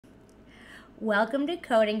Welcome to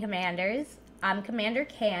Coding Commanders. I'm Commander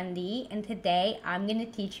Candy, and today I'm going to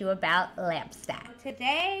teach you about LAMP stack.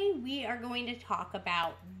 Today we are going to talk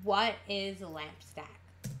about what is a LAMP stack.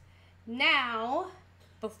 Now,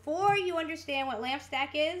 before you understand what LAMP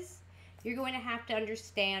stack is, you're going to have to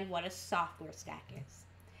understand what a software stack is.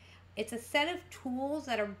 It's a set of tools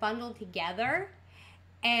that are bundled together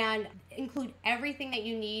and include everything that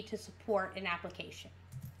you need to support an application.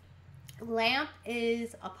 LAMP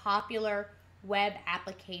is a popular web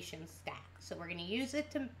application stack, so we're going to use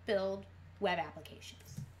it to build web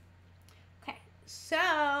applications. Okay,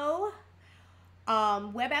 so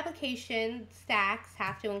web application stacks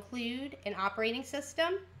have to include an operating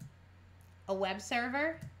system, a web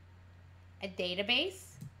server, a database,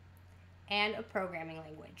 and a programming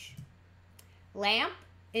language. LAMP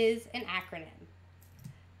is an acronym.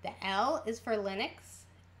 The L is for Linux.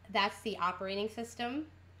 That's the operating system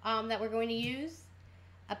that we're going to use.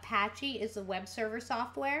 Apache is the web server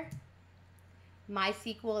software.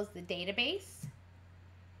 MySQL is the database.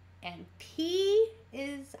 And P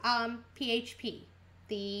is PHP,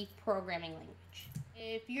 the programming language.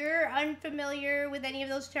 If you're unfamiliar with any of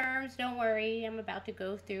those terms, don't worry. I'm about to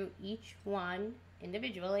go through each one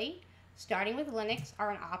individually, starting with Linux,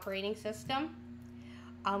 or an operating system.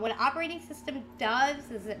 What an operating system does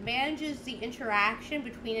is it manages the interaction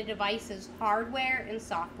between a device's hardware and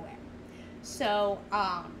software. So,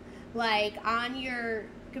 like on your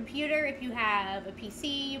computer, if you have a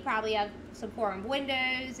PC, you probably have some form of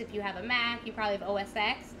Windows. If you have a Mac, you probably have OS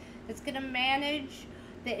X. It's going to manage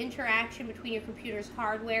the interaction between your computer's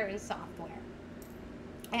hardware and software.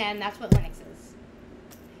 And that's what Linux is.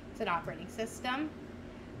 It's an operating system.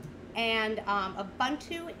 And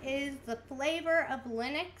Ubuntu is the flavor of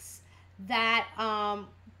Linux that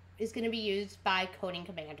is going to be used by coding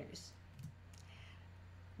commanders.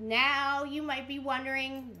 Now you might be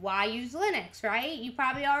wondering, why use Linux, right? You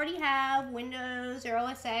probably already have Windows or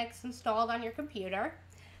OS X installed on your computer.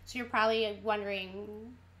 So you're probably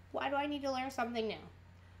wondering, why do I need to learn something new?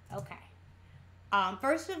 Okay.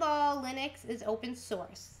 First of all, Linux is open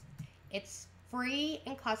source. It's free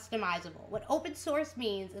and customizable. What open source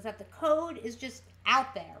means is that the code is just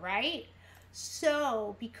out there, right?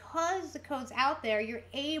 So because the code's out there, you're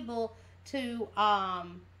able to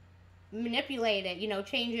manipulate it,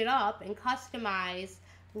 change it up and customize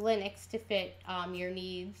Linux to fit your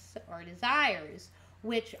needs or desires.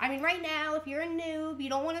 Which, I mean, right now, if you're a noob, you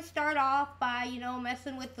don't want to start off by,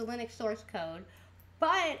 messing with the Linux source code.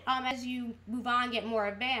 But as you move on, get more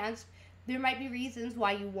advanced, there might be reasons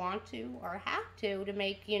why you want to or have to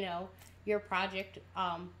make, your project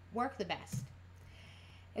work the best.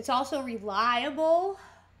 It's also reliable.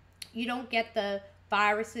 You don't get the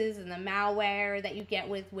viruses and the malware that you get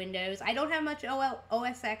with Windows. I don't have much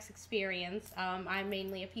OS X experience. I'm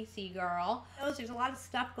mainly a PC girl. There's a lot of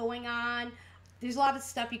stuff going on. There's a lot of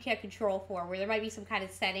stuff you can't control for, where there might be some kind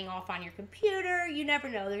of setting off on your computer. You never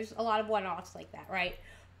know. There's a lot of one-offs like that, right?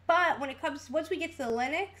 But when it comes, once we get to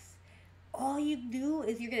Linux, all you do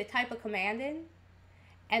is you're going to type a command in,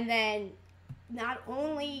 and then not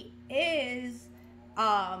only is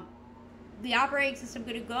the operating system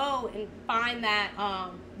going to go and find that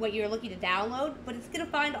what you're looking to download, but it's going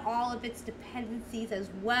to find all of its dependencies as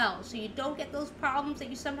well. So you don't get those problems that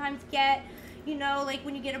you sometimes get, like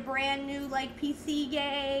when you get a brand new PC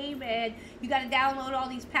game and you got to download all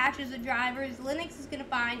these patches and drivers. Linux is going to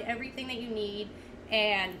find everything that you need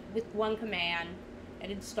and with one command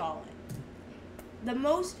and install it. The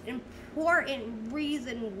most important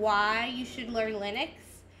reason why you should learn Linux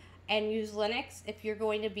and use Linux if you're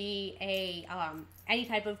going to be a any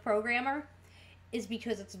type of programmer is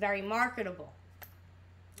because it's very marketable.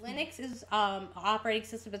 Linux is an operating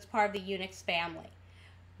system that's part of the Unix family.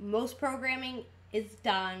 Most programming is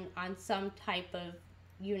done on some type of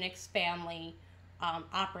Unix family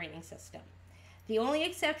operating system. The only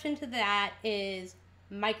exception to that is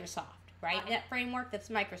Microsoft, right? That framework, that's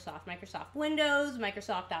Microsoft. Microsoft Windows,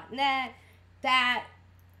 Microsoft.net, that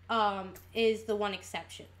is the one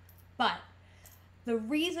exception. But the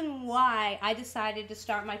reason why I decided to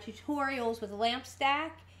start my tutorials with LAMP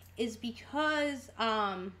stack is because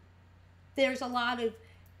there's a lot of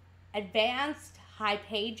advanced,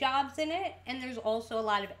 high-paid jobs in it, and there's also a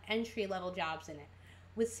lot of entry-level jobs in it.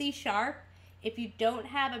 With C#, if you don't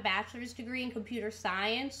have a bachelor's degree in computer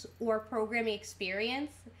science or programming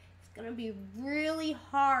experience, it's going to be really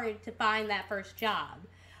hard to find that first job.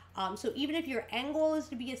 So even if your end goal is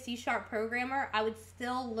to be a C# programmer, I would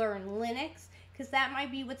still learn Linux, because that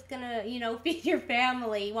might be what's going to, feed your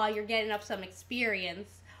family while you're getting up some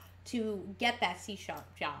experience to get that C#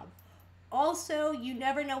 job. Also, you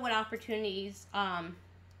never know what opportunities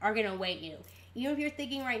are going to await you. Even if you're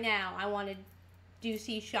thinking right now, I want to do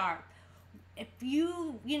C#. If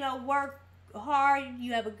you, work hard,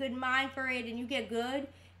 you have a good mind for it, and you get good,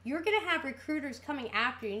 you're going to have recruiters coming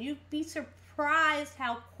after you. And you'd be surprised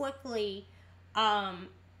how quickly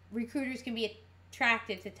recruiters can be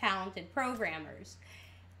attracted to talented programmers.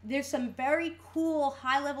 There's some very cool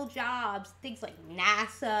high-level jobs, things like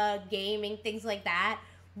NASA, gaming, things like that,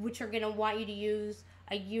 which are going to want you to use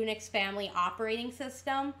a Unix family operating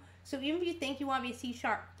system. So even if you think you want to be a C#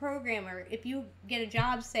 programmer, if you get a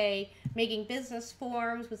job, say, making business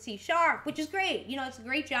forms with C#, which is great, it's a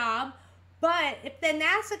great job, but if then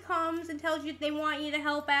NASA comes and tells you they want you to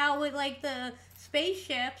help out with, like, the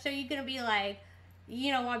spaceships, are you going to be like,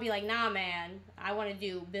 want to be like, nah, man, I want to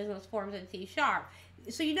do business forms in C#.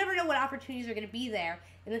 So you never know what opportunities are going to be there.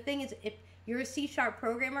 And the thing is, if you're a C#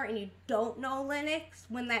 programmer and you don't know Linux,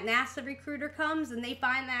 when that NASA recruiter comes and they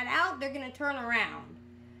find that out, they're going to turn around.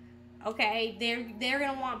 Okay, they're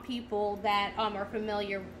going to want people that are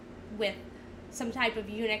familiar with some type of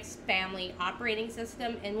Unix family operating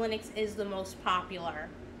system, and Linux is the most popular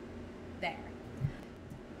there.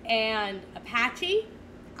 And Apache,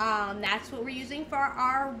 that's what we're using for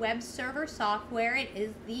our web server software. It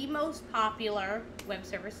is the most popular web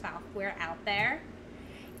server software out there.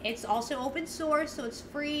 It's also open source, so it's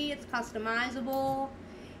free, it's customizable,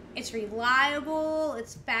 it's reliable,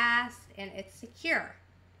 it's fast, and it's secure.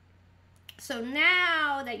 So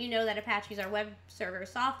now that you know that Apache is our web server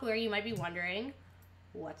software, you might be wondering,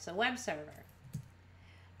 what's a web server?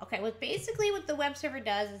 Okay, what the web server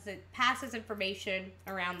does is it passes information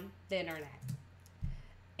around the internet.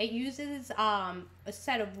 It uses a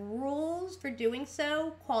set of rules for doing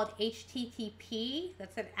so called HTTP.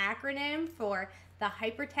 That's an acronym for the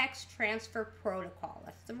Hypertext Transfer Protocol.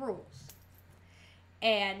 That's the rules.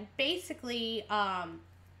 And basically,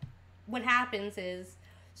 what happens is,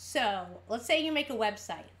 so let's say you make a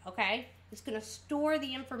website, okay? It's going to store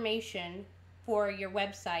the information for your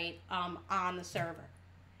website on the server.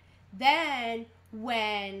 Then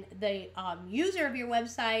when the user of your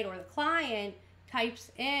website or the client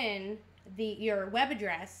types in your web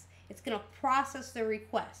address, it's going to process the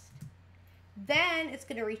request. Then it's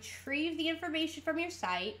going to retrieve the information from your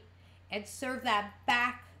site and serve that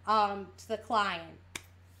back to the client,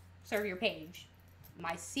 serve your page.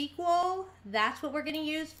 MySQL, that's what we're going to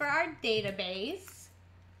use for our database.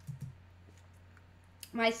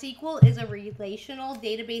 MySQL is a relational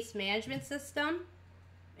database management system.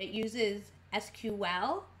 It uses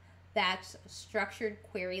SQL. That's structured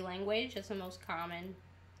query language. It's the most common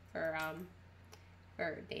for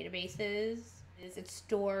databases. It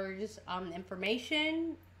stores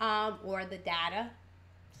information or the data,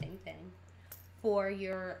 same thing, for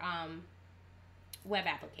your web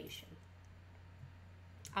application.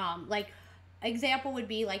 Like example would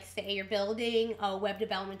be, like, say you're building a web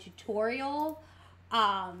development tutorial,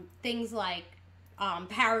 things like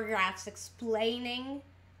paragraphs explaining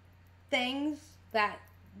things that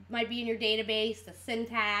might be in your database, the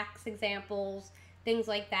syntax examples, things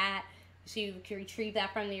like that. So you can retrieve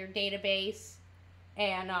that from your database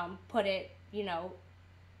and put it,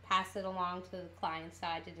 pass it along to the client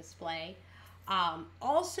side to display.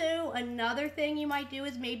 Also, another thing you might do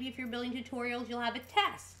is maybe if you're building tutorials, you'll have a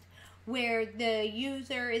test where the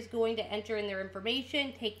user is going to enter in their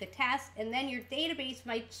information, take the test, and then your database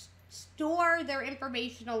might store their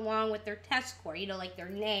information along with their test score, like their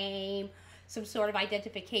name, some sort of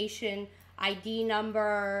identification, ID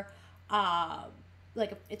number,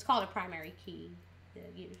 it's called a primary key,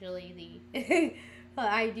 usually the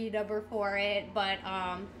ID number for it, but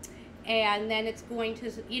and then it's going to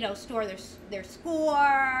store their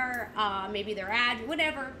score, maybe their ad,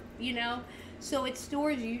 whatever, so it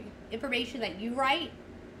stores information that you write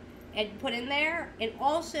and put in there, and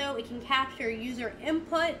also it can capture user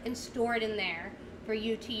input and store it in there for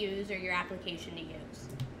you to use or your application to use.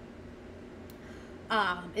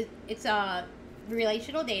 It's a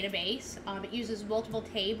relational database. It uses multiple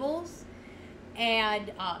tables,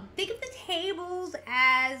 and think of the tables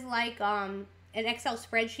as like an Excel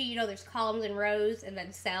spreadsheet. There's columns and rows and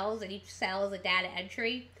then cells, and each cell is a data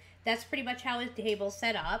entry. That's pretty much how a table's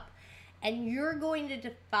set up, and you're going to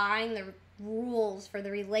define the rules for the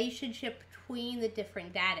relationship between the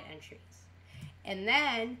different data entries, and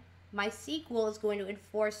then MySQL is going to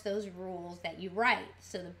enforce those rules that you write.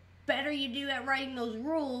 So the better you do at writing those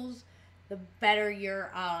rules, the better your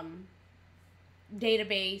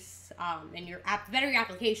database and better your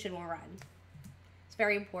application will run. It's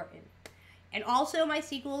very important. And also,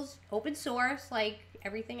 MySQL's open source, like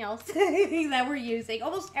everything else that we're using.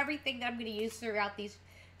 Almost everything that I'm going to use throughout these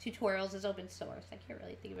tutorials is open source. I can't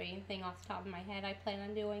really think of anything off the top of my head I plan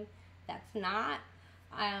on doing that's not.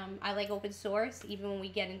 I like open source. Even when we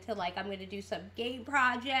get into, like, I'm going to do some game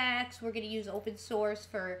projects, we're going to use open source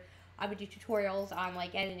for, I would do tutorials on,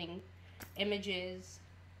 like, editing images.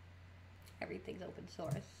 Everything's open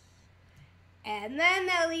source. And then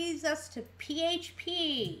that leads us to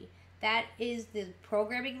PHP. That is the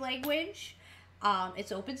programming language.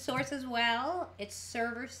 It's open source as well. It's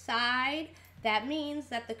server side. That means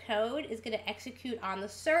that the code is going to execute on the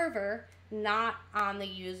server, not on the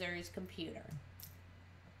user's computer.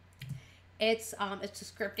 It's a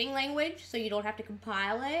scripting language, so you don't have to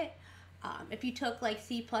compile it. If you took like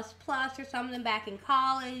C++ or something back in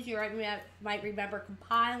college, you might remember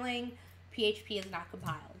compiling. PHP is not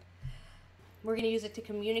compiled. We're going to use it to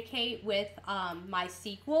communicate with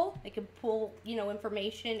MySQL. It can pull,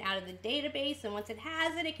 information out of the database, and once it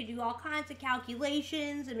has it, it can do all kinds of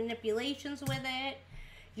calculations and manipulations with it.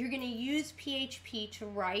 You're going to use PHP to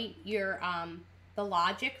write your the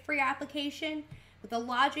logic for your application. What the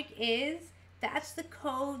logic is, that's the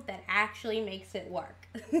code that actually makes it work.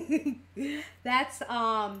 That's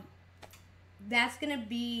going to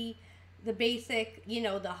be the basic,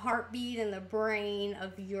 the heartbeat and the brain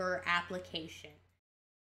of your application.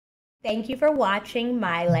 Thank you for watching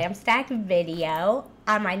my LAMP stack video.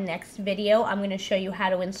 On my next video, I'm going to show you how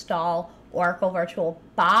to install Oracle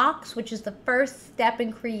VirtualBox, which is the first step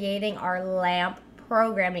in creating our LAMP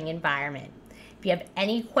programming environment. If you have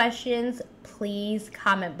any questions, please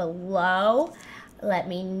comment below. Let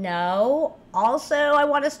me know. Also, I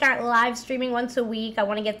want to start live streaming once a week. I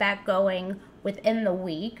want to get that going within the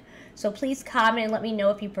week. So please comment and let me know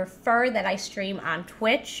if you prefer that I stream on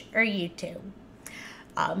Twitch or YouTube.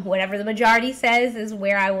 Whatever the majority says is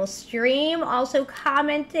where I will stream. Also,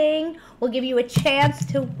 commenting will give you a chance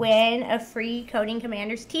to win a free Coding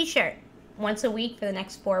Commanders t-shirt. Once a week for the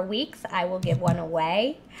next 4 weeks, I will give one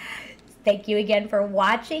away. Thank you again for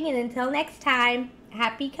watching, and until next time,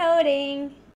 happy coding!